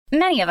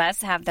Many of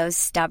us have those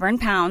stubborn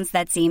pounds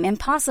that seem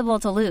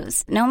impossible to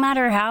lose, no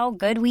matter how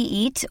good we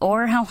eat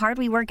or how hard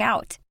we work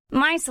out.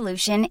 My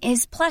solution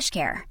is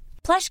PlushCare.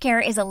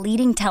 PlushCare is a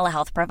leading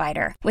telehealth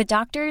provider with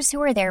doctors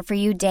who are there for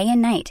you day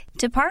and night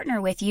to partner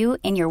with you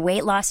in your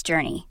weight loss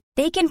journey.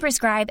 They can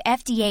prescribe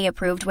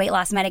FDA-approved weight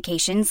loss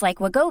medications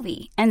like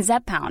Wegovy and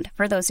Zepbound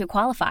for those who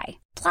qualify.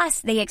 Plus,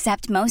 they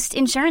accept most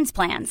insurance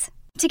plans.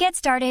 To get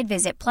started,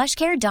 visit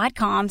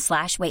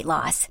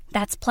plushcare.com/weightloss.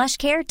 That's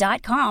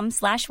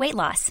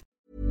plushcare.com/weightloss.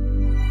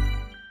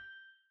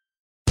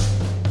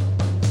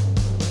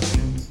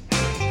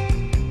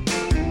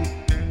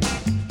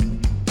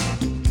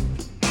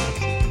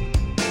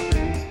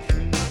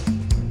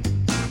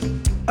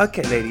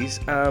 Okay, ladies,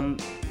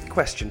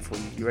 question for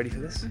you. You ready for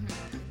this?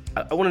 Mm-hmm.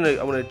 I want to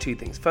know two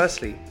things.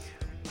 Firstly,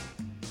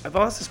 I've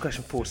asked this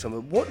question for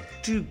someone. What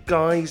do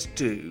guys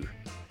do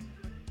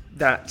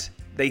that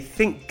they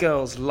think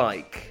girls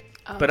like,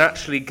 but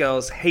actually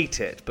girls hate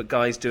it, but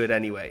guys do it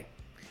anyway?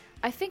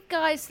 I think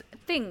guys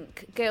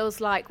think girls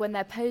like when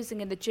they're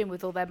posing in the gym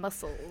with all their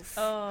muscles.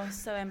 Oh,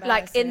 so embarrassing.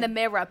 Like in the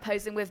mirror,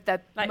 posing with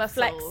their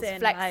muscles,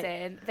 flexing.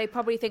 Like, they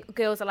probably think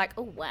girls are like,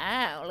 oh,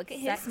 wow, look at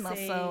his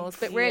muscles.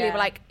 But really, we're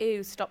like,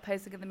 ew, stop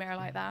posing in the mirror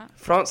like that.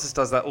 Francis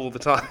does that all the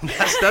time.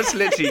 That's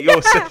literally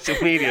your social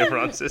media,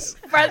 Francis.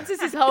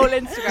 Francis's whole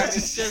Instagram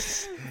is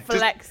just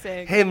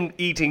flexing. Him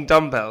eating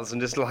dumbbells and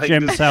just like...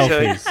 Gym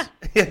selfies.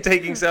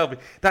 Taking selfies.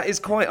 That is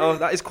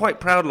quite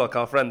proud like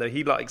our friend, though.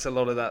 He likes a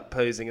lot of that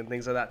posing and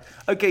things like that.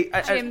 Okay.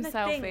 Gym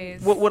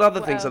selfies. What other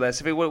things are there,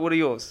 Sophie? What are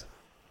yours?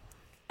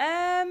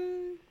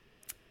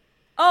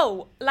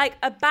 Like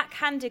a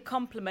backhanded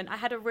compliment. I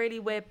had a really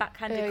weird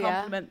backhanded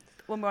compliment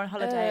when we were on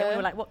holiday. And we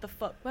were like, what the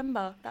fuck?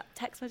 Remember that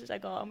text message I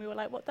got? And we were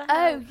like, what the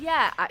hell? Oh,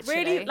 yeah, actually.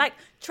 Really, like,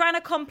 trying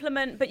to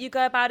compliment, but you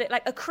go about it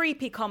like a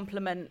creepy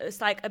compliment.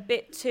 It's like a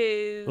bit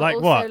too...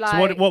 Like what?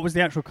 So what was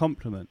the actual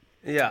compliment?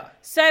 Yeah.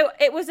 So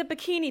it was a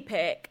bikini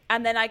pic,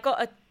 and then I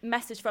got a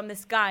message from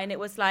this guy, and it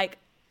was like,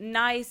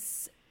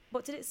 nice...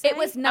 What did it say? It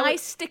was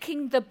nice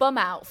sticking the bum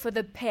out for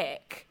the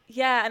pic.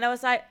 Yeah, and I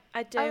was like,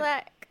 I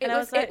don't...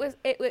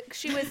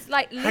 She was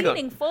like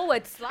leaning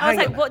forward slightly. I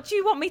was like, what do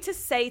you want me to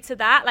say to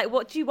that? Like,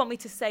 what do you want me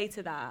to say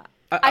to that?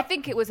 I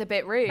think it was a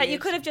bit rude. Like, you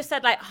could have just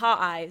said, like, heart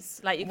eyes.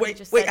 Like, you could have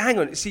just Wait, said... hang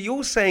on. So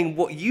you're saying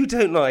what you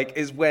don't like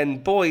is when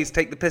boys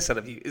take the piss out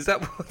of you? Is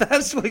that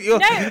that's what you're?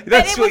 No,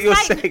 that's what you're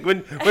saying.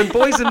 When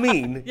boys are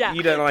mean,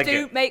 you don't like it.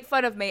 Don't make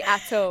fun of me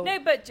at all. No,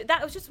 but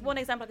that was just one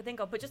example I could think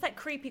of. But just like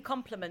creepy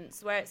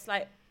compliments where it's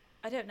like,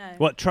 I don't know.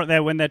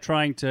 When they're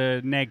trying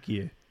to neg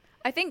you?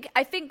 I think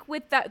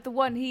with that the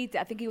one he did,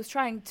 I think he was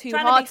trying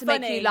hard to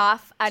make you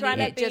laugh,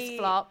 and it just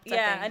flopped.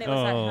 Yeah, and it was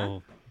like, huh?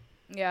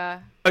 Yeah.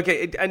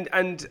 Okay,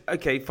 and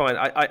okay, fine.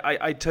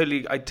 I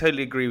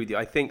totally agree with you.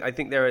 I think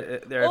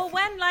there are. Or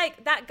when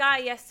like that guy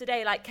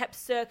yesterday like kept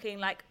circling,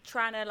 like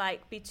trying to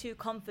like be too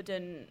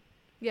confident.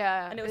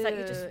 Yeah. And it was like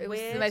it was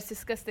the most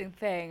disgusting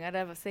thing I'd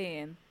ever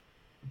seen.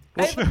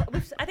 I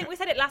think we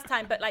said it last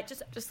time, but like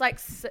just like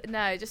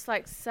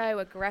so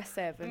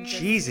aggressive and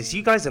Jesus,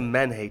 you guys are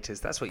men haters.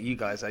 That's what you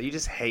guys are. You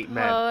just hate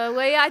men. Oh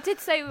well, yeah, I did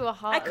say we were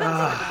hot. I couldn't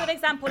think of a good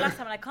example last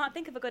time, and I can't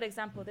think of a good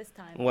example this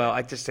time. Well,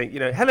 I just think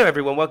hello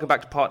everyone, welcome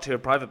back to part 2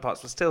 of Private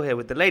Parts. We're still here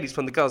with the ladies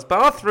from the girls'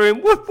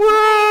 bathroom. Whoop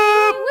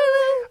whoop.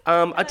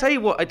 I tell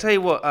you what.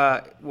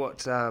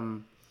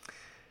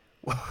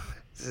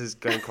 This is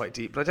going quite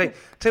deep, but I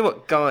tell you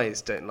what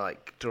guys don't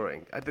like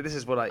drawing. This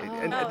is what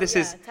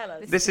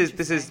this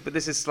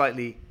is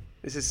slightly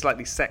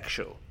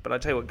sexual. But I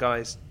tell you what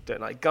guys don't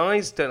like.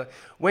 Guys don't like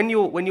when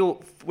you're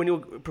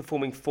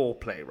performing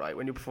foreplay, right?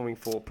 When you're performing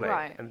foreplay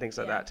right. and things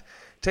like that.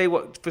 Tell you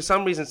what, for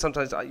some reason,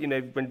 sometimes when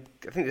I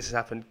think this has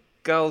happened.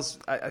 Girls,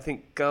 I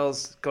think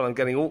girls. God, I'm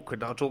getting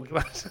awkward now talking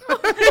about it.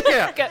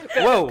 Yeah.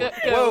 Whoa.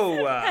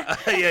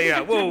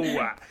 Yeah.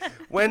 Whoa.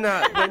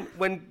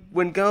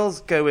 When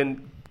girls go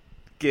and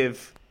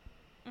give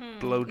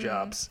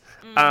blowjobs.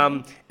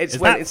 It's is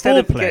when that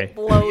instead foreplay?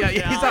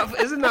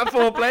 Isn't that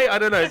foreplay? I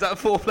don't know. Is that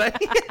foreplay?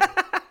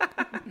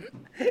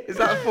 Is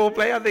that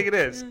foreplay? I think it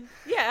is.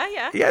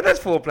 Yeah, that's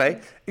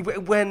foreplay.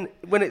 When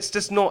it's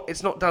just not,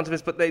 it's not down to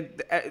this, but they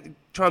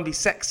try and be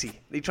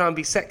sexy. They try and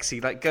be sexy,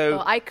 like go.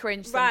 Well, I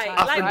cringe sometimes.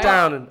 Up like and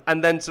down,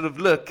 and then sort of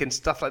look and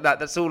stuff like that.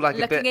 That's all like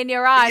looking a bit. in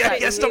your eyes.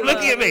 Yeah, stop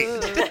looking at me.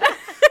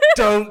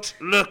 Don't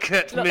look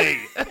at me.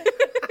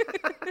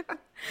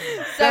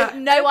 So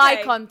no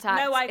eye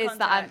contact is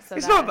the answer.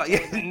 It's not about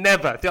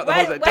never. Don't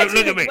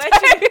look at me.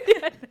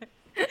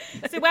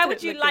 So where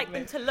would you like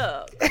them to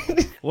look?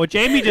 Well,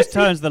 Jamie just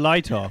turns the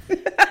light off.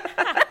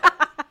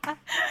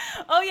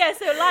 Oh yeah,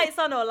 so lights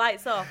on or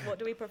lights off? What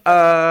do we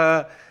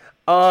prefer?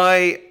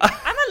 I'm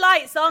a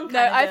lights on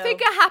kind of I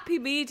think a happy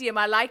medium.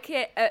 I like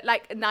it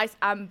like a nice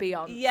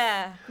ambience.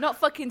 Yeah. Not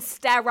fucking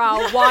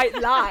sterile white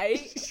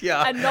light.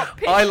 Yeah. And not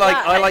pitch I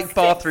black. like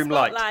bathroom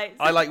light. Spotlights.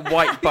 I like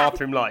white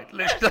bathroom light.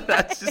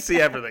 Let's just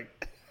see everything.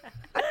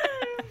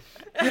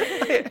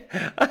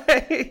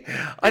 I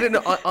don't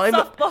know. I'm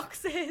soft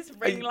boxes,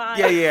 ring lights.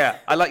 Yeah.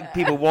 I like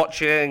people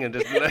watching and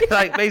just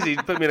like basically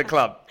put me in a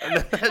club,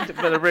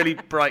 but a really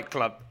bright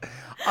club.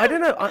 I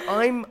don't know.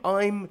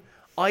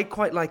 I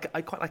quite like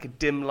a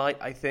dim light,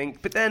 I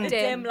think. But then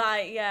dim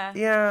light, yeah.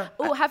 Yeah.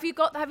 Oh, have you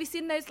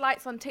seen those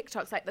lights on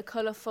TikToks, like the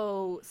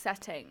colourful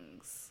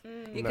settings?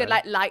 You could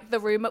light the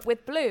room up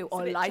with blue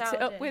or light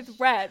it up with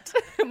red.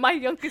 My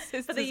younger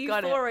sister's got it. For the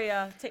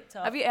Euphoria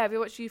TikTok. Have you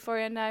watched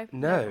Euphoria now?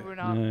 No. We're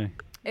not. No.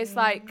 It's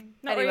like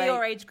not really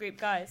your age group,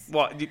 guys.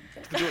 What do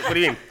you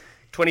mean?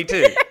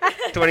 22.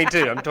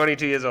 22. I'm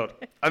 22 years old.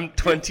 I'm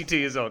 22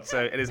 years old,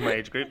 so it is my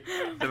age group.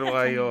 Don't know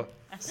why you're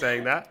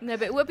saying that. No,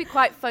 but it would be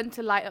quite fun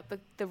to light up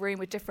the room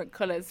with different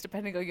colours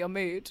depending on your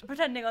mood.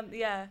 Pretending on,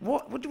 yeah.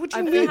 What do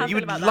you mean? You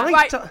would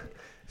light up...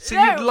 So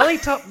No. you'd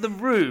light up the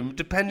room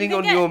depending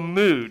on your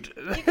mood.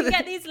 You can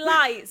get these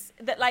lights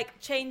that like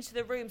change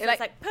the room. So it's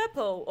like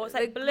purple or it's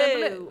like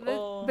blue.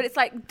 But it's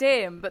like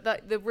dim, but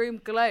the room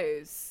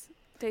glows.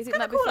 Do you think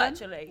that'd be cool, fun?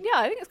 actually. Yeah,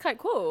 I think it's quite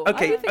cool.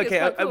 Okay. It's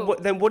quite cool.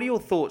 Then what are your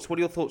thoughts? What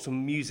are your thoughts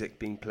on music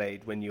being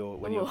played when you're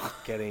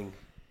getting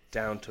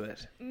down to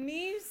it?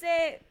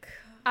 Music.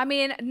 I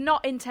mean,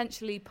 not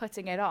intentionally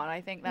putting it on.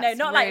 I think that's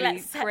no, not really like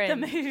let's set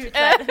the cringe. mood.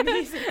 Like the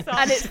music's on.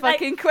 And it's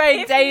fucking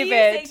Craig David.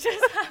 If music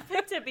just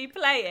happened to be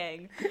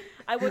playing,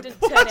 I wouldn't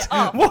turn it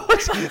off.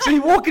 What? So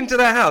you walk into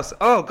their house.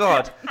 Oh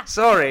God,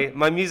 sorry,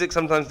 my music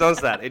sometimes does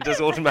that. It just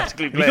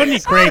automatically plays. You got any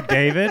Craig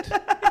David?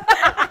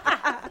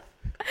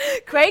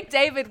 Craig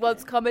David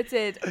once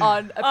commented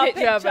on a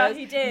picture of us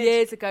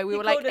years ago. We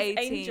were like 18.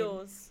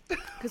 Angels.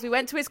 Because we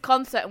went to his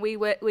concert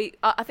and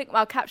I think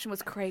our caption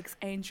was Craig's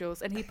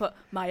Angels and he put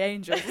my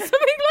angels or something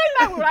like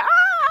that. We were like,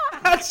 ah!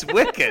 That's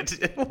wicked.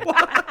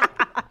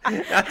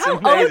 That's How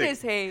amazing. old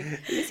is he?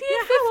 Is he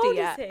 50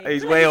 yet?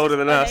 He's way older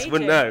than us.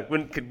 Wouldn't know.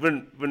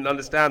 Wouldn't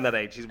understand that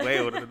age. He's way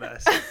older than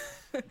us.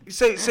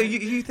 So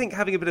you think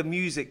having a bit of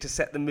music to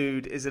set the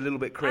mood is a little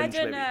bit cringe? I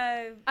don't maybe?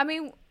 know. I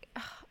mean,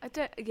 I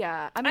don't.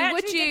 Yeah. I mean, I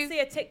would actually you did see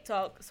a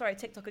TikTok? Sorry,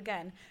 TikTok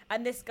again.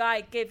 And this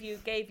guy gave you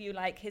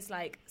like his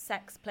like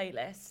sex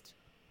playlist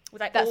with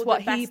like That's all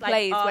what the best, he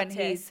plays like, when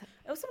artists. he's.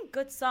 It was some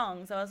good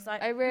songs. I was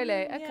like, Oh really?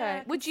 yeah, Okay.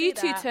 I Would can you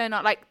see two that. turn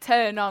on,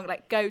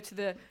 like go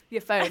to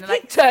your phone and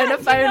like turn the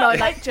phone on,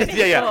 like just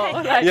Yeah. before?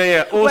 Like,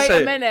 Yeah. Also, wait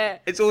a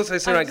minute. It's also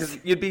so right because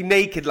you'd be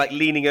naked, like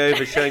leaning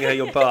over, showing her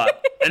your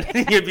butt, and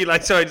you'd be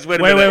like, "Sorry, just wait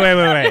a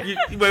minute."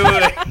 Wait. Wait.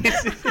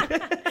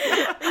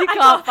 You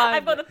can't find.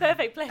 I've got the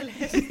perfect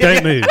playlist.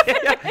 Don't move.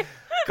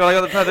 God, I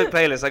got the perfect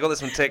playlist. I got this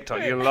from TikTok.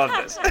 You're gonna love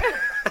this.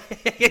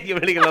 You're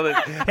really gonna love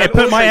this. Hey,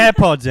 put my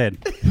AirPods in.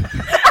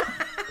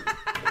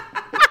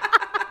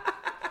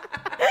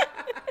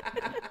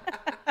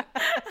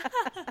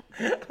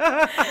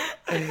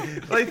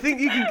 I think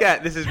you can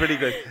get this is really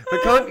good,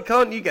 but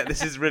can't you get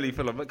this is really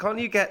full on? But can't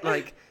you get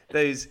like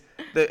those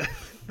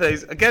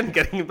again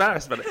getting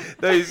embarrassed about it?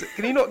 Those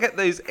can you not get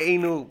those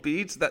anal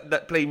beads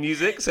that play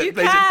music so it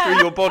plays it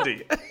through your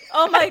body?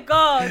 Oh my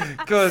god!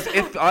 Because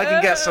if I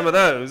can get some of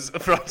those,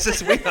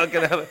 Francis, we are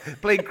going to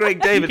play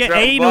Craig David You get throughout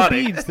the anal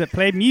body. beads that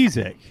play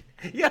music.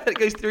 Yeah, it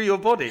goes through your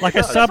body. Like a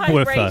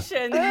subwoofer.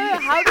 Vibration.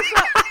 How does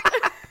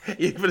that?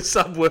 You put a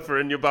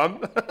subwoofer in your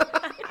bum.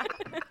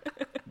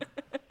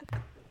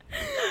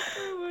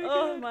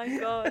 Oh my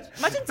god!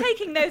 Imagine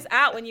taking those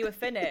out when you were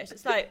finished.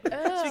 It's like,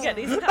 should we get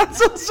these out? That's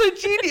also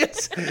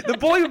genius. The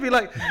boy would be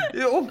like,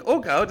 "Oh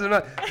girl, I don't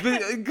know.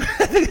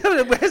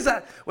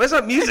 Where's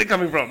that music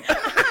coming from?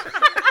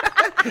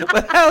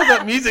 Where the hell is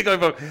that music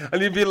coming from?" And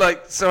you'd be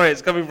like, "Sorry,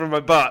 it's coming from my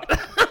butt."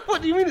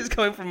 What do you mean it's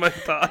coming from my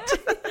butt?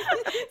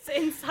 It's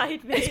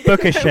inside me. It's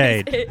Book of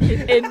Shade.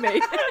 in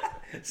me.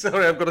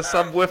 Sorry, I've got a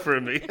subwoofer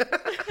in me.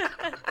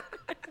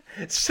 Let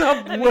me just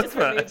remove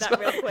Subwoofer. that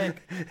real quick.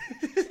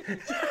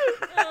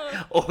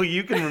 Or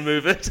you can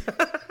remove it.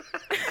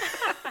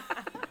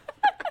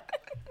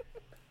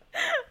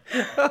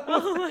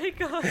 Oh my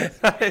god!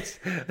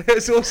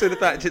 It's also the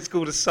fact it's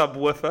called a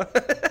subwoofer.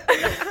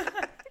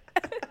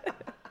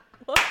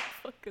 What the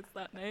fuck is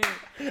that name?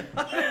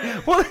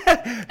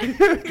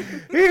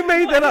 Who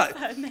made that up?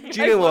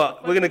 Do you know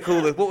what? We're going to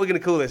call this. What we're going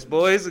to call this,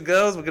 boys and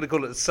girls? We're going to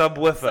call it a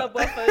subwoofer.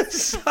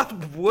 Subwoofers.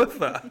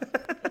 Subwoofer.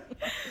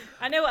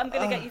 I know what I'm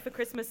going to get you for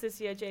Christmas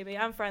this year, Jamie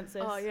and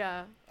Francis. Oh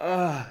yeah.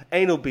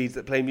 Anal beads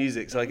that play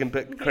music so I can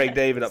put Craig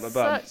David up my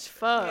bum. Such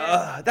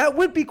fun. That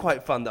would be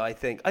quite fun, though, I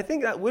think. I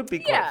think that would be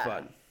quite Yeah.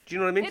 fun. Do you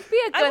know what I mean? It'd be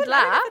a good I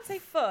laugh. would say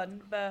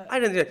fun, but I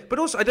don't know. But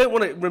also, I don't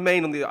want to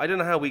remain on the... I don't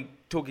know how we're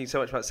talking so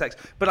much about sex.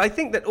 But I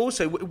think that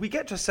also, we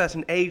get to a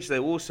certain age,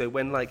 though, also,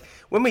 when we're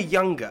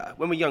younger,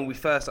 we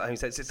first start having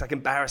sex, it's like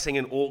embarrassing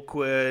and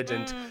awkward,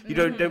 and you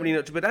don't really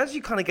know... But as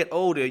you kind of get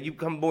older, you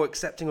become more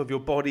accepting of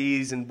your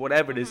bodies and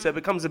whatever it is, so it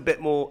becomes a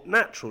bit more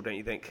natural, don't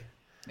you think?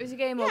 It's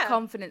getting more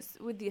confidence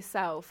with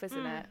yourself,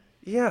 isn't it?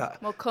 Yeah.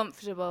 More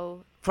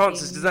comfortable.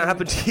 Francis, does that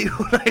happen to you?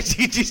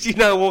 You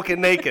now walking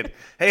naked.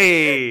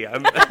 Hey,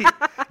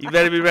 you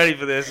better be ready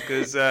for this,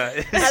 because...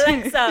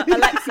 Alexa,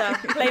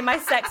 play my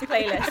sex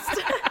playlist.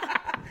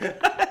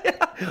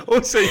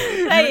 Also,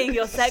 Playing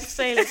your sex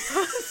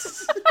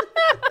playlist.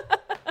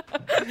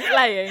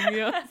 Playing.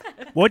 Yeah.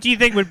 What do you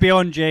think would be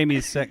on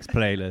Jamie's sex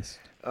playlist?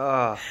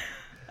 Ah.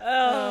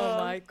 Oh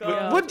my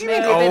god. What do you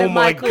mean? Maybe a bit Oh of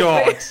my Michael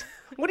God.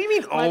 What do you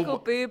mean? Michael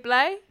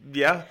Bublé.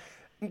 Yeah.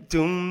 Do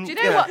Do you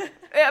know what?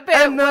 A bit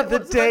of- Another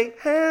what's- day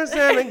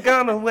hasn't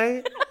gone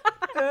away.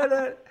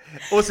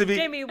 Also,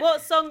 Jamie,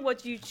 what song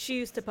would you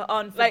choose to put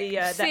on for Like, the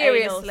anal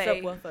seriously.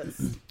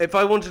 subwoofers? if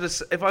I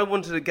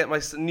wanted to get my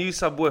new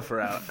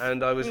subwoofer out,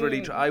 and I was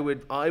really, I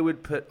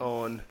would put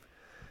on.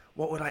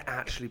 What would I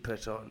actually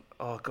put on?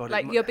 Oh God!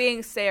 Like you're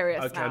being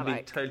serious Okay, now. I'm being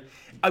Like. totally.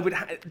 I would.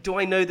 Do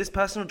I know this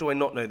person or do I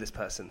not know this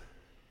person?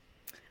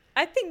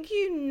 I think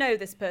you know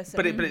this person.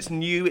 But it's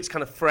new. It's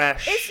kind of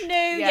fresh. It's new,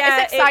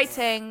 Yeah, it's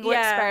exciting. We're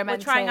experimenting.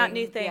 We're trying out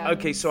new things. Yeah.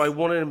 Okay, so I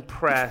want to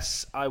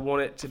impress. I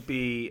want it to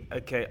be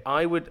okay.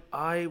 I would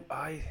try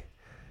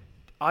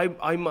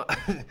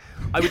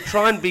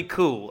and be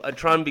cool. I'd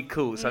try and be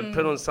cool. So I'd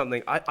put on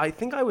something. I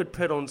think I would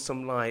put on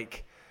some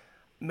like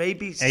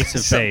maybe Ace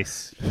of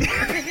Base. yeah,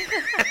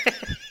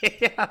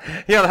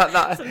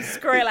 that Some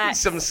Skrillex.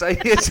 some say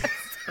it's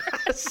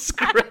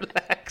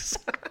Skrillex.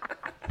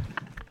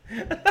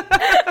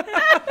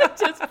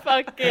 Just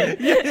fucking.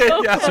 Yeah.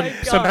 Oh my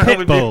some God. That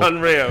would be Pitbull.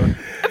 unreal.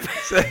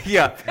 So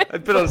yeah,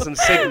 I'd put on some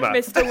Sigma.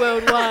 Mr.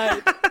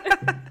 Worldwide.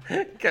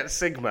 Get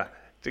Sigma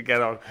to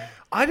get on.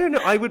 I don't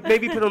know. I would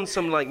maybe put on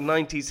some like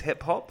 90s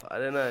hip hop. I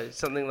don't know,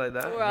 something like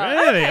that. Right.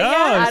 Really? Okay, Oh,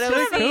 yeah, so I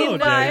don't see cool,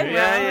 why. Jamie.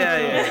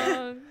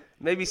 Yeah.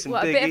 Maybe some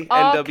What, a bit Biggie, of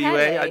R. NWA.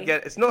 Kelly? I'd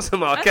get. It's not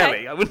some R. Okay.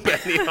 Kelly. I wouldn't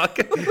put any R.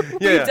 Kelly.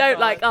 You don't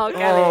like R.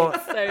 Kelly. Oh.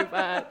 It's so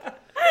bad.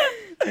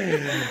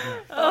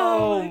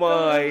 Oh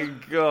my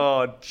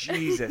God,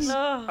 Jesus.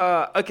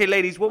 Okay,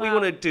 ladies, what we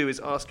want to do is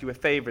ask you a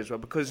favour as well,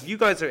 because you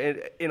guys are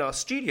in our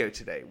studio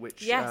today,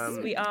 which Yes,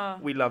 we are.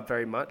 we love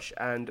very much,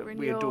 and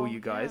we adore you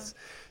guys.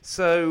 Yeah.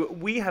 So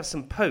we have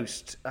some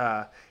posts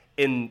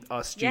in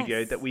our studio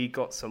Yes. that we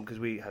got some because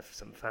we have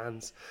some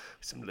fans,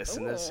 some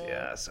listeners. Ooh.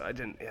 Yeah, so I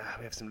didn't. Yeah,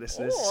 we have some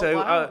listeners. Oh, so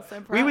wow, so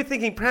we were proud.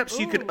 thinking perhaps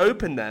you could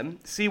open them,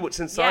 see what's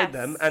inside Yes.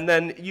 them, and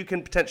then you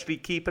can potentially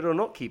keep it or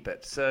not keep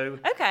it. So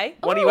Okay.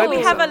 Why don't you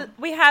open some?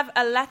 we have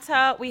a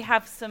letter. We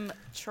have some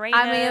trainers.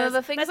 I mean,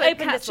 the things Let's like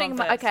open this catching.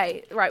 one first.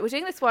 Okay, right. We're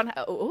doing this one.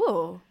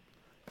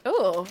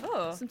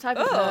 Oh, some type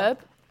of Ooh. herb.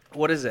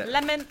 what is it?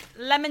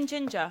 Lemon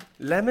ginger.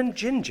 Lemon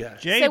ginger.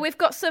 So we've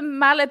got some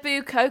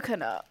Malibu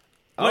coconut.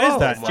 What is Oh,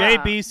 that? wow.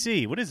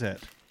 JBC. What is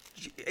it?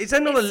 Is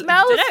that not It a?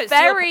 smells Dunno, it's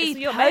very your- it's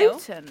your mail.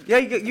 potent. Yeah,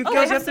 you Oh, guys we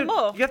have have some to.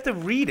 more. You have to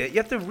read it. You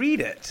have to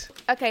read it.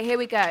 Okay, here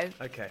we go.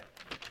 Okay.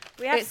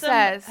 We have It some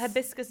says,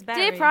 hibiscus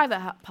berry. Dear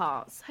Private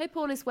Parts, hope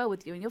all is well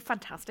with you and your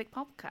fantastic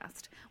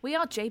podcast. We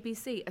are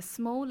JBC, a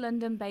small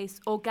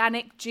London-based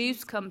organic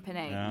juice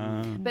company.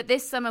 But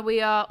this summer we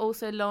are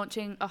also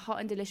launching a hot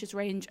and delicious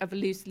range of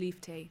loose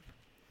leaf tea.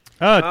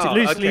 Oh, Oh,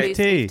 loose okay. leaf Loose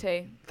tea. leaf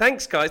tea.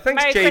 Thanks, guys.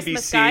 Thanks, Merry JBC.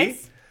 Christmas,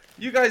 guys.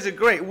 You guys are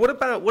great. What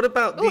about Oh,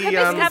 the?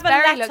 hibiscus have a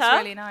berry looks letter.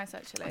 really nice,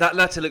 actually. That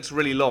letter looks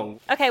really long.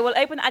 Okay, we'll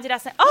open the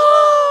Adidas. You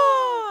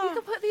Oh!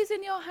 can put these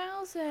in your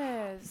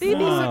houses. These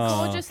These are- are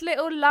gorgeous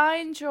little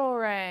line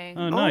drawings.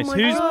 Oh, nice. my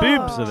Whose God.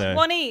 boobs are there?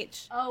 One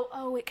each.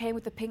 Oh, it came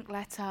with the pink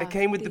letter. It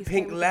came with the These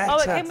pink came with letter. Oh,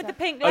 it came with the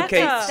pink letter.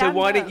 Okay, so Stand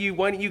why up. don't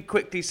you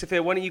quickly,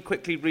 Sophia? Why don't you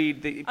quickly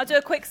read the? I'll do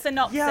a quick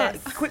synopsis. Yeah,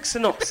 quick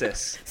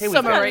synopsis. Here we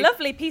It's a go. Summary.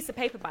 lovely piece of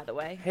paper, by the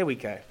way. Here we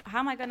go. How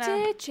am I going to...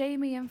 Dear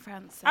Jamie and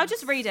Francis. I'll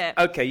just read it.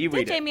 Okay, you Dear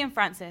read it. Jamie and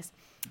Francis,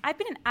 I've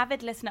been an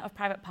avid listener of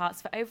Private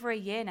Parts for over a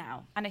year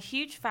now and a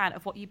huge fan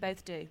of what you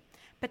both do,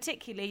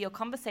 particularly your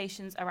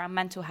conversations around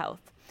mental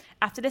health.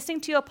 After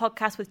listening to your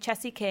podcast with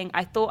Chessie King,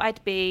 I thought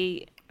I'd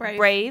be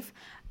brave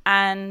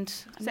and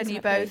Send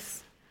you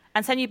both.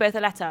 and send you both a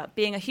letter.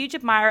 Being a huge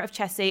admirer of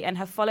Chessie and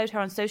have followed her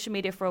on social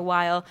media for a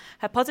while,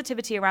 her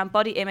positivity around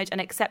body image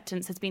and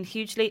acceptance has been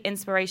hugely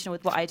inspirational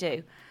with what I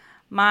do.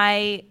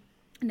 My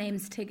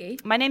Name's Tiggy.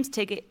 name's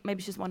Tiggy.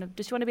 Maybe she's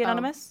does she want to be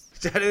anonymous?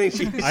 I don't think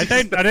she. I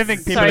don't think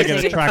people Sorry, are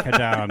going to Tiggy. track her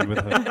down with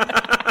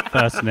her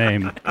first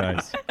name,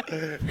 guys.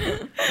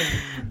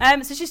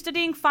 So she's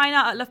studying fine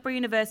art at Loughborough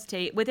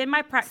University. Within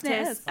my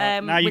practice,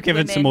 Now you've with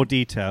given some women- more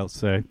details,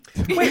 so...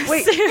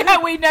 Wait.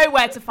 We know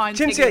where to find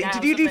Tiggy Cynthia, now,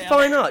 did you do Sophia.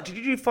 fine art? Did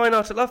you do fine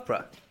art at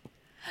Loughborough?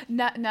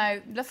 No,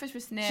 Loughborough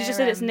was near. She just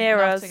said it's near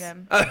us.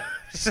 Nottingham.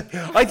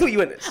 I thought you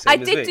went. Same I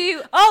as did me.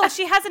 do. Oh,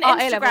 she has an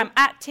Art A-level. Instagram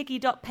at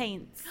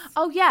tiggy.paints.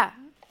 Oh yeah,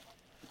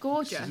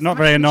 gorgeous. She's not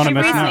very She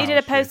anonymous now. recently did a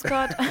is she?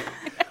 postcard.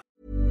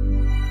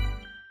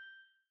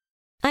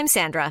 I'm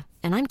Sandra,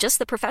 and I'm just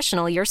the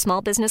professional your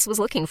small business was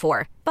looking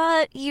for.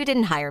 But you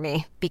didn't hire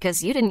me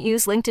because you didn't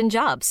use LinkedIn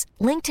Jobs.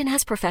 LinkedIn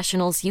has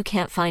professionals you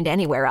can't find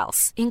anywhere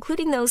else,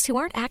 including those who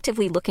aren't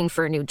actively looking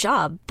for a new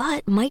job,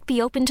 but might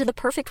be open to the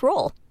perfect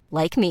role,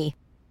 like me.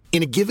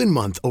 In a given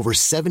month, over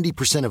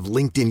 70% of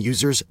LinkedIn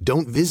users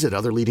don't visit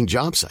other leading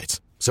job sites.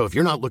 So if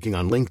you're not looking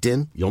on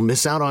LinkedIn, you'll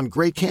miss out on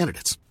great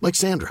candidates like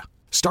Sandra.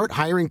 Start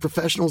hiring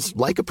professionals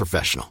like a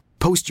professional.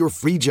 Post your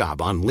free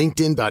job on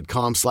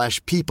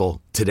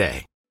linkedin.com/people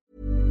today.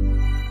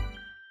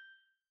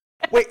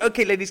 Wait,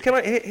 okay, ladies.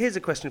 Here's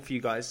a question for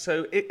you guys.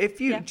 So, if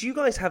you Yeah. do, you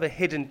guys have a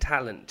hidden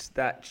talent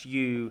that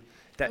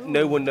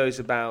no one knows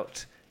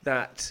about?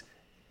 That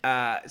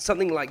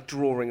something like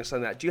drawing or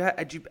something like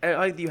that. Do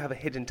either of you have a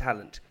hidden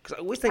talent? Because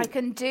I always think I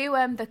can do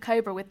the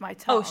cobra with my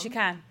tongue. Oh, she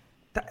can.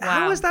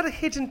 How is that a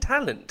hidden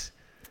talent?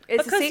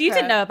 It's Because you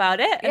didn't know about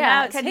it. And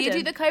now it's can you hidden.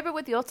 do the cobra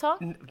with your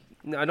tongue?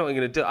 No, I'm not going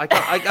to do it. I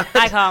can't.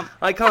 I can't.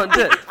 I can't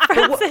do it.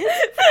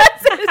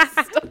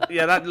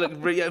 Yeah, that looked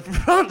really...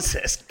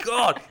 Francis,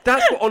 God.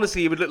 That's what,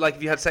 honestly, it would look like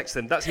if you had sex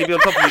with him. He'd be on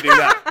top of you doing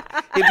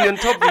that. He'd be on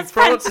top of you.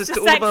 Francis,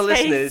 to all of our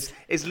listeners,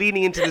 is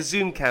leaning into the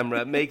Zoom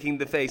camera, making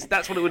the face.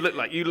 That's what it would look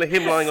like.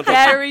 Him lying on top of you.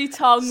 Scary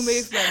tongue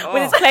movement.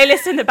 With his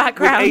playlist in the With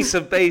background. Ace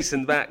of Base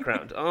in the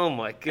background. Oh,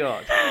 my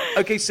God.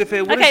 Okay,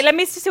 Sophia, Let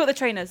me see what the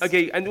trainers.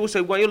 Okay, and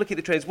also, while you're looking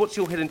at the trainers, what's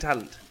your hidden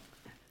talent?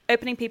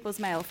 Opening people's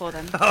mail for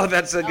them. Oh,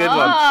 that's a good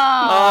one.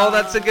 Oh,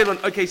 that's a good one.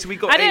 Okay, so we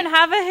got... I don't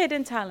have a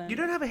hidden talent. You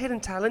don't have a hidden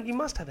talent? You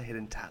must have a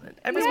hidden talent.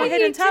 Everyone's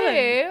hidden talent.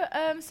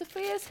 do.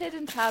 Sophia's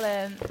hidden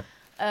talent is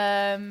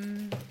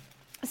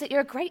that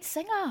you're a great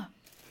singer.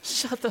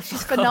 Shut the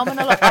She's fuck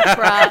phenomenal at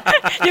opera.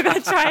 You're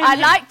going to try and... I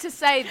like to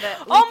say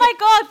that... Oh my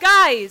God,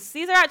 guys.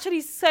 These are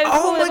actually so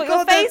cool. They've got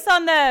your face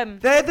on them.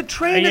 They're the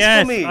trainers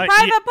for me.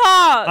 Private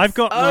parts. I've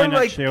got mine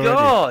actually already. Oh my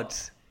God.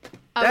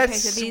 Okay,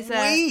 That's so these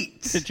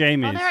sweet. To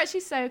Jamie's. Oh, they're actually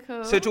so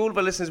cool. So to all of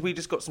our listeners, we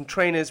just got some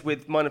trainers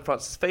with mine and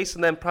Francis' face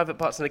on them, private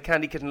parts and a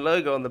Candy Kitten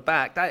logo on the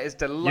back. That is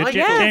delightful.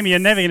 Jamie, you're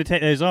never going to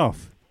take those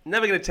off.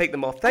 Never going to take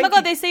them off. Oh Thank my you.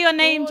 God, they say your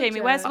name, Jamie.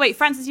 Wait,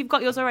 Francis, you've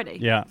got yours already?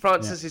 Yeah.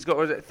 Francis has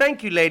got...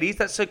 Thank you, ladies.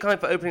 That's so kind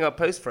for opening our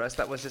post for us.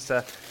 That was just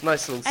a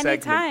nice little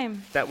segment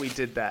Anytime. that we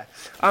did there.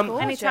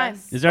 Anytime.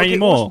 Is there any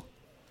more?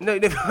 No,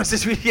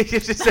 Francis, No,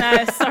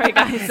 sorry,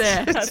 guys.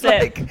 That's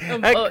it.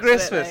 At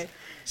Christmas.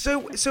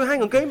 So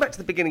hang on. Going back to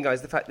the beginning,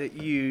 guys. The fact that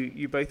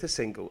you both are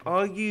single.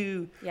 Are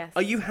you? Yes.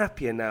 Are you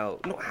happier now?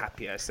 Not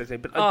happier, so to say,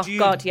 but Oh, do you,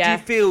 God, yeah.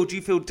 Do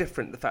you feel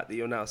different the fact that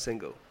you're now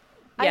single?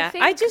 Yeah,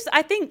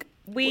 I think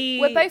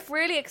we're both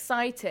really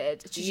excited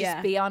to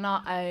just be on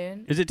our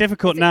own. Is it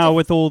difficult now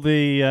with all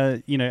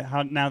the,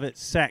 how now that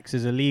sex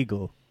is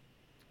illegal?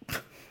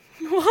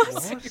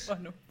 What?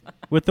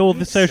 With all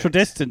the social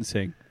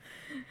distancing?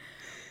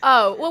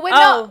 Oh, well, we're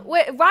not.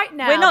 Right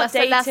now, We're not that's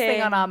the last thing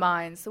dating. on our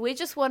minds. So we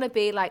just want to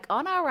be like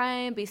on our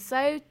own, be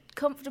so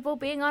comfortable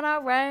being on our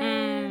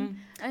own.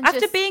 And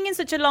After just, being in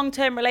such a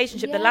long-term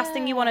relationship, the last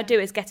thing you want to do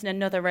is get in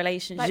another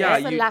relationship. like, Yeah,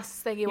 that's the last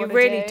thing you want to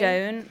really do.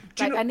 don't.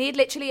 Like, I need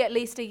literally at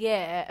least a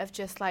year of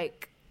just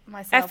like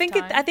myself. I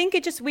think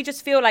we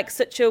just feel like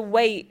such a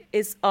weight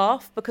is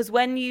off because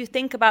when you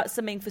think about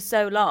something for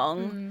so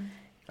long,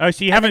 Oh,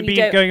 so you haven't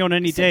been going on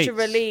any it's dates? Such a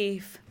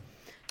relief.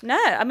 No,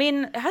 I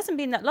mean it hasn't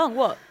been that long.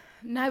 What?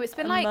 No, it's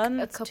been A like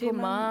month, a couple 2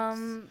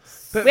 months.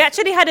 months. But- We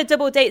actually had a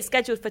double date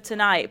scheduled for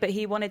tonight, but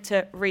he wanted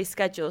to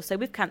reschedule, so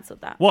we've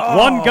cancelled that. What,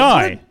 one What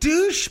guy? a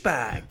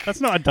douchebag.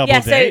 That's not a double Yeah,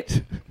 so-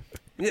 date.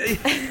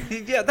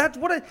 Yeah, that's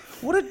what a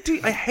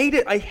I hate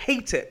it. I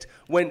hate it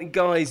when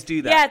guys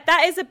do that. Yeah,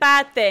 that is a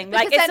bad thing.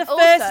 Because Like, it's then a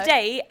first also-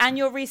 date and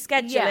you're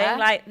rescheduling.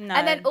 Like, no.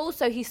 And then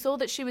also he saw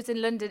that she was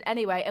in London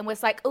anyway and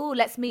was like, "Oh,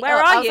 let's meet Where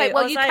up." are I was you? like,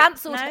 "Well, I was you like,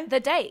 cancelled no. the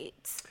date."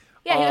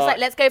 Yeah, he was like,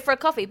 "Let's go for a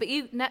coffee," but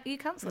you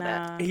cancelled it.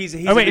 No. He's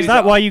Oh, wait, a is that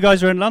loser. why you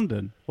guys are in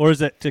London? Or is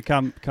it to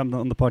come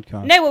on the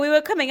podcast? No, well, we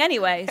were coming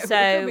anyway,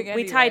 so coming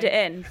we tied it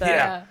anyway. in. But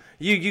Yeah.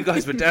 You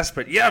guys were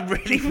desperate. Yeah,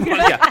 really.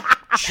 Yeah.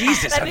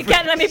 Jesus.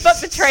 let me book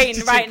the train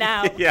right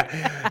now.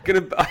 Yeah, I'm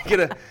gonna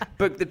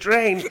book the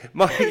train.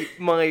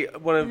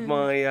 One of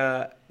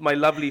my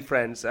lovely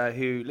friends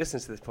who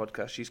listens to this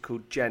podcast. She's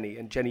called Jenny,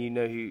 and Jenny, you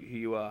know who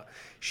you are.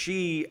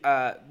 She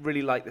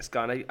really liked this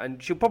guy,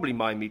 and she'll probably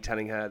mind me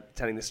telling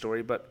the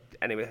story. But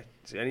anyway,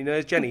 Jenny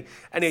knows Jenny.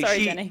 Anyway,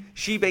 Sorry, Jenny.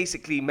 She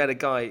basically met a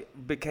guy,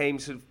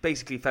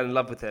 basically fell in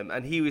love with him,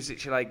 and he was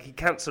actually like he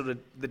cancelled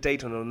the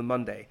date on the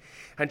Monday,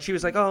 and she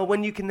was like, "Oh,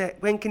 when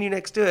can you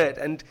next do it?"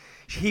 And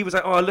he was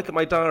like, "Oh, I'll look at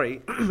my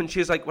diary," and she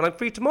was like, "Well, I'm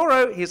free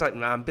tomorrow." He was like,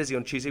 "No, I'm busy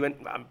on Tuesday." He went,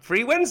 "I'm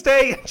free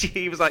Wednesday." And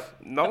he was like,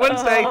 "Not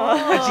Wednesday,"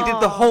 and she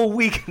did the whole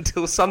week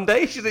until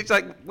Sunday. She's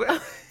like, well,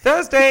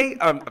 "Thursday,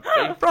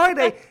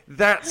 Friday."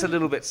 That's a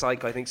little bit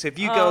psycho, I think. So if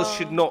you girls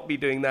should not be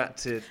doing that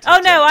to Oh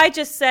no, I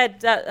just said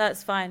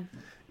that's fine.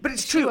 But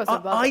it's true.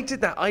 wasn't I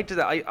did that.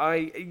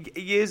 I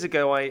years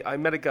ago, I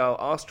met a girl,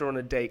 asked her on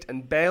a date,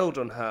 and bailed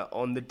on her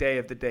on the day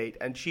of the date.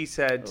 And she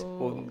said,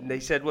 they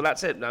said, well,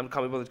 that's it. I can't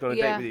be bothered to go on a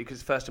date with you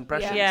because first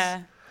impressions.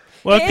 Yeah.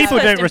 Well, It if is people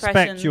first don't respect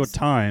impressions. your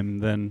time,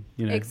 then,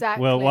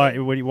 Exactly. well, why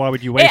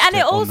would you waste And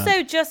it on also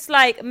that? just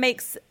like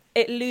makes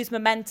it lose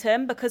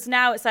momentum because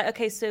now it's like,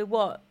 okay, so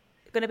what?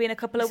 Going to be in a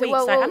couple of So, weeks.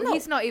 well, like, well, I'm not-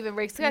 he's not even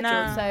rescheduled,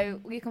 No. so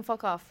you can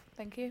fuck off.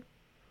 Thank you.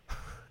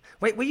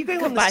 Wait, were you going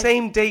Goodbye. on the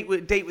same date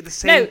with the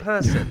same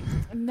person?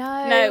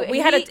 No,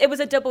 it was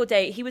a double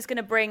date. He was going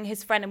to bring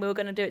his friend and we were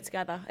going to do it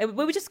together. We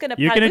were just going to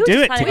You're plan. gonna we were do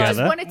just it planning-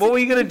 together? What were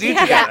you going to do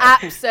Yeah, together?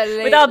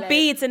 absolutely. with our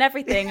beads and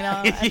everything.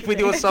 And With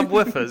your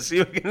subwoofers?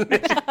 You were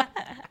gonna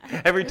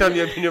every time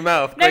you open your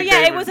mouth. No, Craig yeah,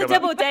 David it was would a come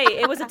double out. date.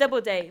 It was a double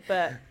date,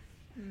 but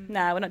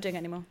no, we're not doing it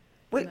anymore.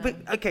 Wait, but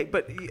okay,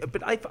 but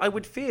I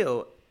would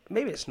feel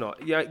maybe it's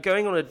not. Yeah,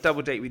 going on a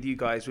double date with you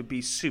guys would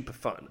be super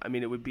fun. I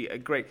mean, it would be a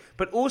great,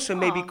 but also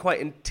maybe quite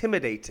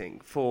intimidating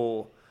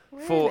for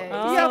For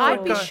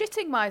I'd be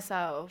shitting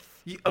myself.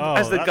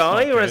 As the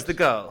guy or as the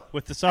girl?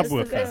 With the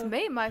subwoofer. As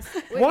me,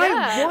 myself.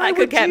 I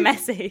could get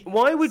messy.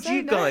 Why would So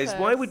you guys? nervous.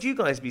 Why would you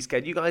guys be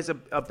scared? You guys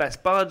are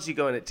best buds. You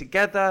go in it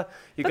together.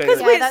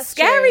 Because Yeah, it's that's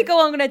scary true.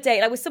 going on a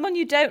date like with someone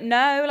you don't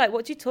know. Like,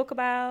 what do you talk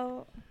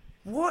about?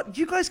 What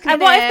you guys can?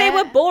 And what if they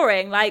were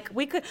boring? Like,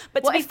 we could.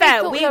 But to What be if they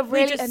fair, thought we we were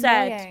really just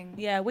annoying?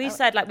 said, we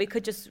said like we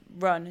could just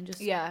run and just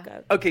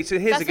go. Okay, so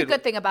here's That's a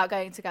good thing about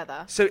going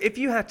together. So if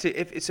you had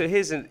to, so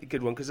here's a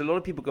good one, because a lot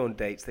of people go on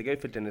dates, they go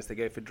for dinners, they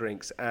go for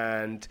drinks,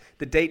 and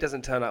the date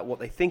doesn't turn out what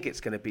they think it's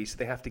going to be, so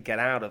they have to get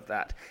out of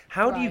that.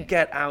 How do you Right.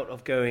 get out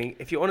of going,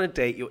 if you're on a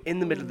date, you're in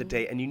the middle of the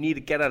date, and you need a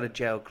get out of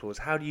jail clause,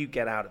 how do you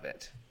get out of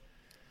it?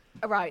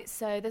 Right,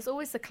 so there's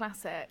always the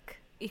classic.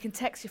 You can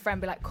text your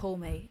friend, be like, call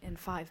me in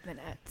 5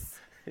 minutes.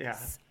 Yeah.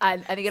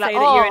 And you're Say like,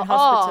 that you're in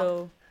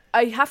hospital.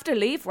 I have to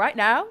leave right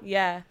now?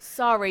 Yeah.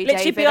 Sorry,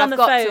 Literally David, be on I've the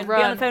got phone. to Be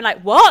run. on the phone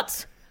like,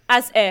 what?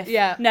 As if.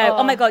 Yeah. No. Oh.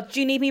 Oh. my God.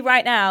 Do you need me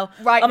right now?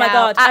 Right Oh my now,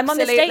 God. I'm on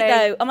this date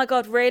absolutely. though. Oh my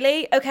God.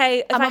 Really? Okay.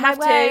 If I'm I on my have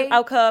way. to,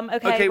 I'll come.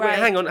 Okay. Okay, right.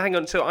 wait, hang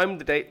on. So I'm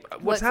the date.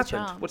 What's the Happened?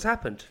 charm? What's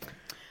happened?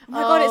 Oh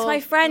my God. It's my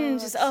Oh, friend.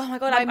 God. Oh my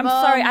God. My I'm mum.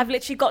 sorry. I've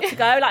literally got to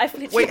go. Like, I've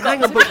literally Wait, got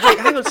hang on, to but wait,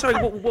 hang on. Sorry,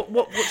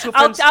 what's your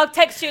friend's? I'll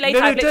text you later.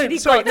 No, I've literally don't.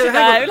 Sorry, got no, to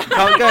hang go. on.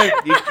 Can't go.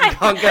 You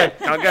can't go.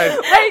 Can't go.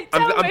 Wait,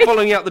 tell I'm me.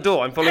 following you out the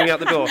door. I'm following you out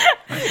the door.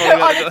 I'm following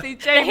you out the door. Honestly,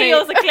 The Jamie.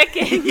 heels are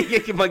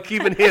clicking. My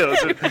Cuban heels.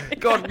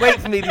 God, wait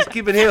for me, these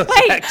Cuban heels.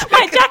 Wait,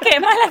 my jacket,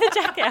 my leather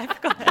jacket. I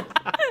forgot.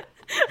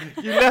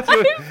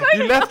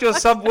 You left your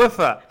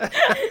subwoofer.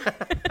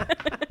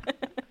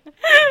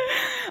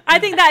 I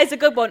think that is a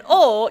good one.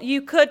 Or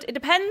you could, it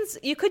depends,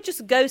 you could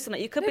just go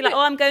somewhere. You could be like, oh,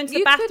 I'm going to the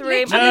you could bathroom.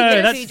 literally- And No,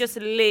 then that's- you just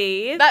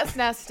leave. That's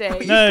nasty. No,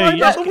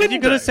 climbed out the you're window.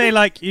 going to say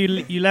like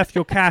you left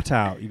your cat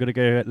out. You got to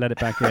go let it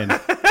back in.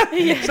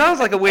 Sounds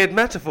like a weird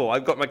metaphor.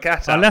 I've got my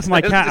cat out. I left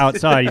my cat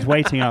outside. He's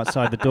waiting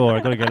outside the door.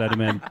 I got to go let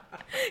him in.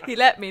 He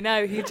let me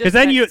know. He just Because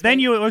then texted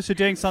me. you're also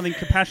doing something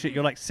compassionate.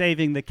 You're like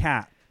saving the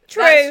cat.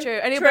 True. That's true.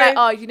 And you'll be true. like,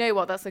 oh, you know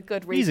what? That's a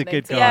good reason. He's a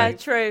good guy. Yeah,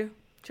 true.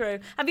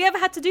 Have you ever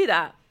had to do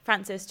that,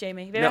 Francis,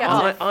 Jamie? Have you No, ever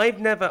had to-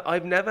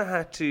 I've never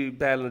had to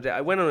bail on a date.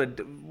 I went on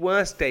a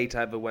worst date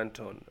I ever went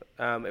on.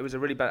 It was a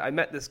really bad. I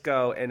met this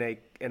girl in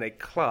a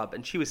club,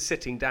 and she was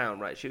sitting down.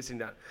 Right, she was sitting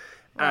down,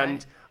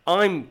 and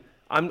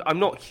I'm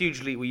not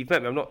hugely. Well, you've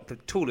met me. I'm not the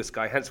tallest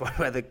guy, hence why I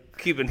wear the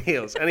Cuban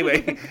heels.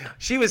 Anyway,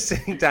 she was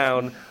sitting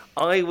down.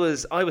 I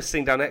was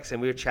sitting down next to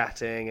him. We were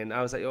chatting, and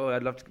I was like, "Oh,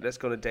 I'd love to. Let's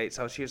go on a date."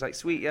 So she was like,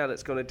 "Sweet, yeah,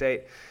 let's go on a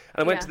date."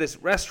 And I went to this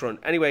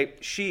restaurant. Anyway,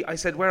 I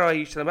said, "Where are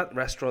you?" She said, "I'm at the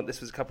restaurant."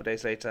 This was a couple of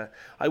days later.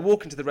 I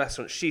walk into the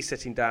restaurant. She's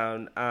sitting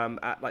down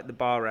at like the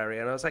bar area,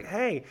 and I was like,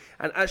 "Hey!"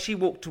 And as I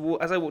walked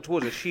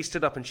towards her, she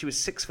stood up, and she was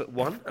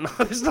 6'1", and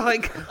I was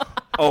like,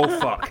 "Oh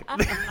fuck,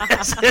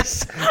 this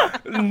is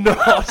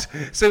not."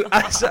 So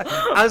as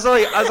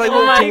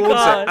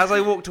I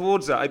walked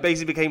towards her, I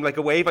basically became like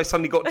a wave. I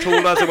suddenly got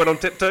taller as I went on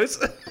tiptoes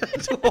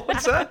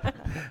towards her.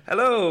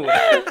 Hello.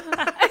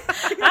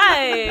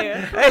 Hi.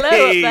 Hello up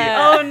Hey. there.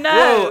 Oh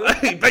no.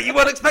 Whoa, bet you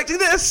weren't expecting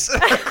this.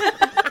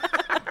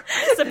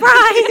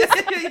 Surprise.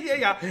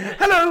 yeah.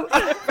 Hello.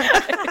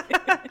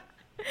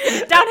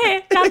 Down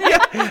here.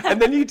 Yeah.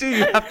 And then you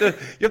have to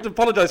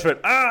apologise for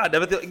it.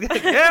 Never thought.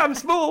 Yeah, I'm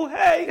small.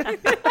 Hey.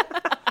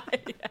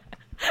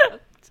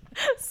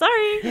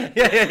 Sorry.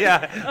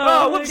 Yeah.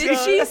 Oh, whoops. Did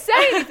she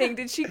say anything?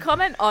 Did she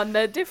comment on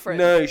the difference?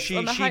 No, On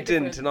she the height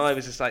didn't, difference? and I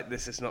was just like,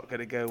 "This is not going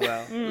to go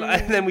well."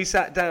 And then we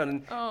sat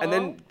down,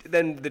 and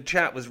then the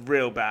chat was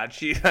real bad.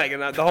 She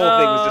and the whole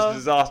thing was just a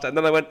disaster. And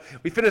then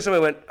we finished, and I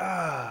went,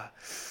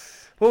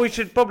 well, we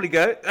should probably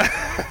go.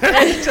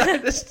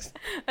 At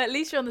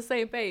least you're on the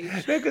same page.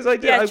 No, because I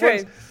did. Yeah,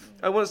 true.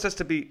 I want us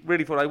to be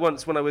really fun.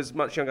 When I was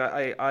much younger,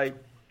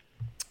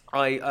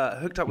 I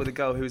hooked up with a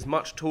girl who was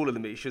much taller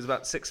than me. She was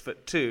about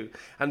 6'2",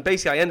 and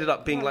basically I ended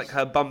up being like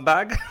her bum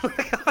bag.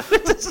 I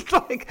was just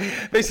like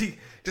basically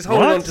just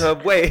holding What? on to her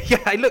waist. Yeah,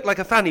 I looked like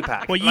a fanny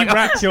pack. Well, you Like,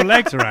 wrapped your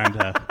legs around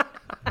her.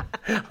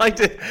 I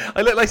did.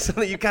 I looked like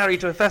something you carry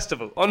to a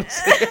festival.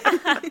 Honestly.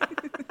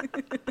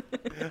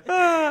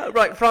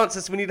 Right,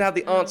 Francis. We need to have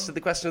the answer to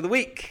the question of the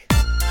week.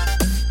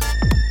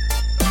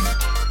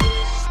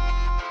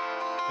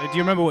 Do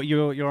you remember what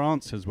your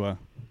answers were?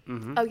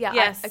 Oh, yeah.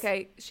 Yes.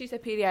 Okay, she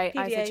said PDA,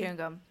 I said PDA. chewing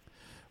gum.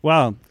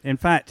 Well, in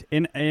fact,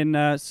 in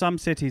some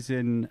cities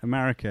in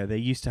America, they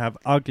used to have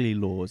ugly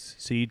laws,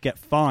 so you'd get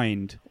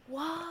fined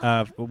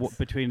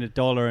between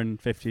 $1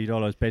 and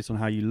 $50 based on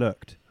how you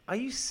looked. Are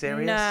you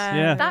serious? No.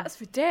 Yeah. That's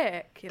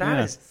ridiculous. That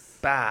is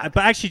bad.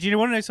 But actually, do you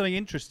want to know something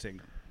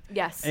interesting?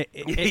 Yes.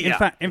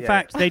 Yeah. In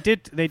fact, they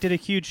did a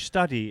huge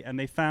study, and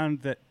they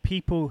found that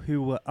people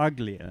who were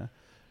uglier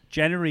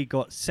generally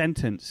got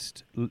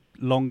sentenced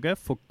longer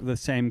for the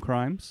same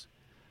crimes.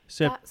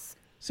 So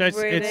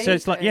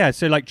it's like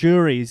so like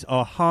juries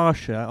are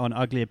harsher on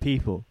uglier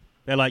people.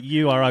 They're like,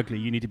 you are ugly,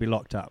 you need to be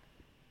locked up.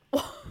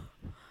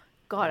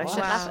 God, I shouldn't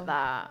laugh at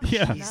that.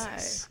 Yeah.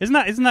 Jesus. Isn't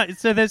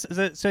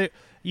that so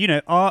you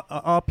know,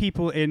 are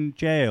people in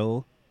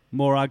jail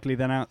more ugly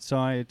than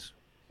outside?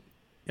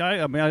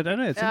 I mean, I don't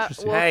know. It's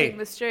interesting. Walking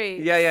the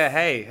streets. Yeah.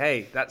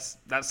 Hey, that's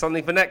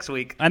something for next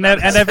week. And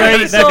they're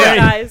very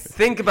guys.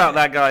 Think about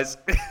that, guys.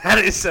 that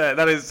is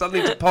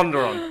something to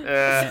ponder on.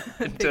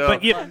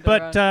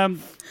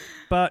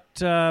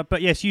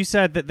 But yes, you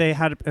said that they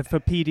had for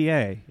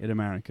PDA in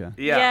America.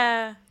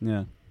 Yeah.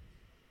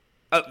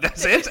 Oh,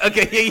 that's it?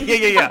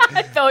 Okay, yeah.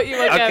 I thought you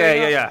were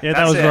going Yeah,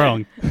 that was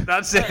wrong.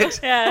 That's it.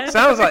 Yeah.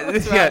 Sounds like,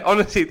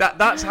 honestly,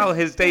 that's how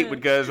his date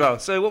would go as well.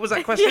 So what was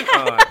that question?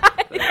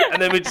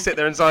 And then we'd just sit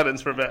there in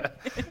silence for a bit.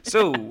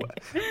 So,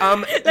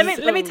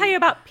 let me tell you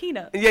about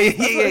peanut.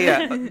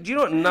 Yeah. Do you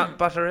know what nut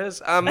butter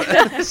is?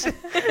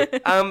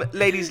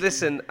 Ladies,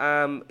 listen,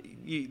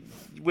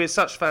 we're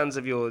such fans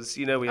of yours.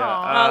 You know we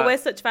are. We're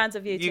such fans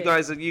of you too. You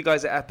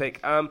guys are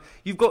epic.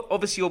 You've got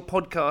obviously your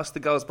podcast,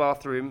 The Girls'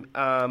 Bathroom.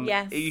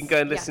 Yes. You can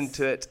go and listen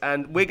to it,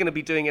 and we're going to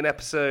be doing an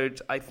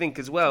episode, I think,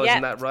 as well.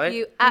 Isn't that right?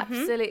 You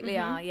absolutely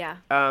are. Yeah.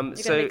 You're going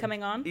to be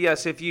coming on. Yeah.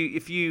 So if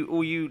you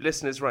all you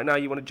listeners right now,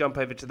 you want to jump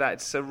over to that,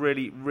 it's a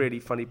really really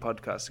funny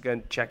podcast. So go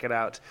and check it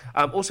out.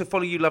 Also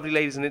follow you lovely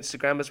ladies on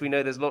Instagram, as we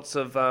know there's lots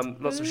of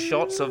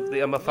shots of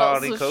the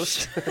Mafari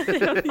coast.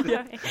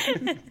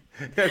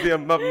 The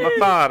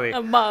Mafari.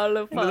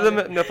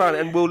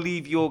 And we'll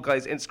leave your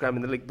guys' Instagram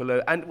in the link below.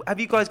 And have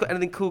you guys got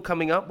anything cool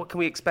coming up? What can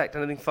we expect?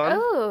 Anything fun?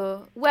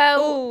 Oh,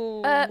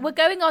 well, we're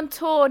going on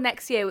tour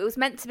next year. It was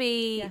meant to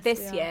be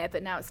this year,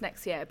 but now it's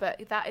next year.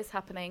 But that is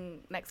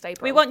happening next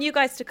April. We want you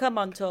guys to come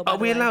on tour. Are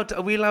we allowed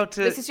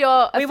to? This is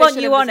your official We want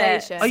you on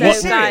it. Are you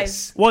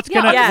serious? What's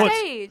gonna?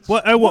 Stage.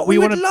 We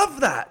would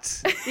love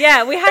that.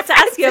 Yeah, we had to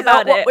ask you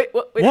about it.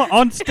 What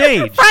on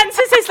stage?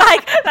 Francis is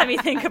like, let me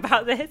think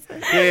about this.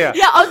 Yeah,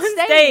 on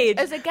stage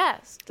as a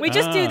guest. We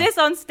just do this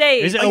on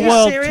stage. Is it a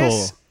world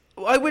tour?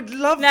 I would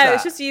love that. No,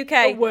 it's just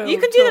UK. You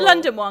can do the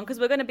London one because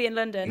we're going to be in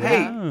London.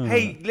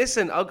 Hey,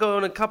 listen, I'll go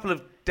on a couple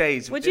of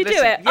days. Would you do it?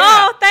 Yeah.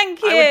 Oh,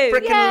 thank you. I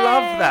would freaking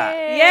love that.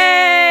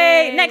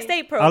 Yay! Next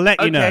April. I'll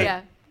let you know.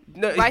 Yeah.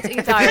 No, write it in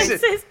your diary.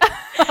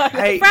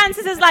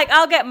 Francis is like,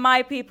 I'll get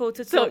my people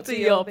to talk to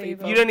your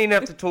people. You don't even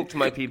have to talk to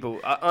my people.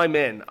 I'm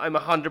in. I'm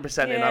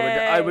 100% in.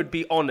 I would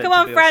be honoured to be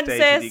on Francis.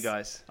 stage with you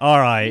guys. All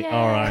right.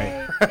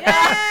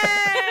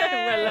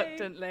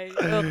 Reluctantly.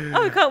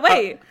 Oh, we can't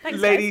wait. Thanks,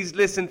 ladies,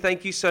 listen,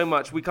 thank you so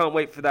much. We can't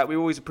wait for that. We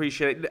always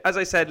appreciate it. As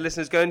I said,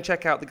 listeners, go and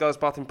check out the Girls'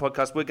 Bathroom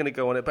podcast. We're going to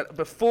go on it. But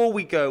before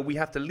we go, we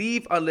have to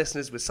leave our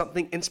listeners with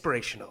something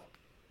inspirational.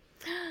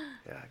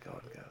 Yeah, go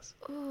on, girls.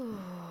 Ooh.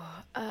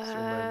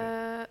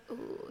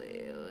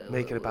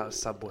 Make it about a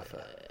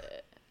subwoofer.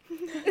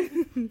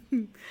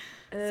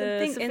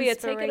 Something Sophia,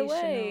 take it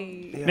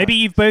away. Yeah. Maybe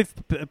you've both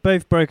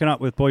broken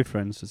up with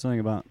boyfriends. So something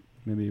about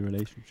maybe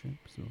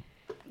relationships. Or...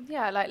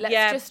 Yeah, like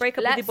let's break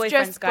up with your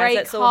boyfriends, guys. Break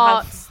let's all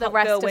hearts have the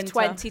rest of winter.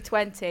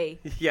 2020.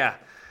 Yeah.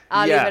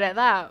 I'll leave it at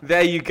that.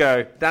 There you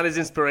go. That is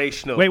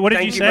inspirational. Wait, what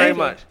did you say? Thank you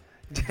very much.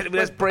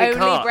 Let's break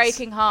hearts. Only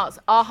breaking hearts.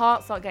 Our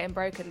hearts aren't getting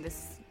broken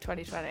this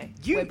 2020.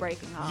 We're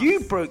breaking hearts. You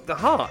broke the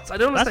hearts. I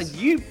don't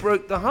understand. You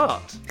broke the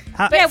heart.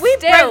 Yeah, we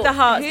broke the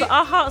hearts, but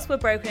our hearts were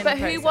broken. But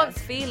who wants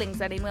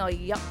feelings anymore?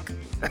 Yuck.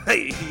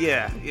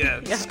 Yeah.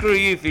 Screw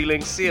you,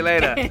 feelings. See you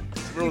later.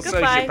 We're all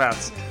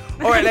sociopaths.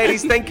 All right,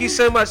 ladies, thank you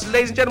so much.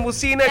 Ladies and gentlemen, we'll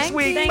see you next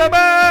week.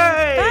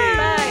 Bye-bye.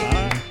 Bye.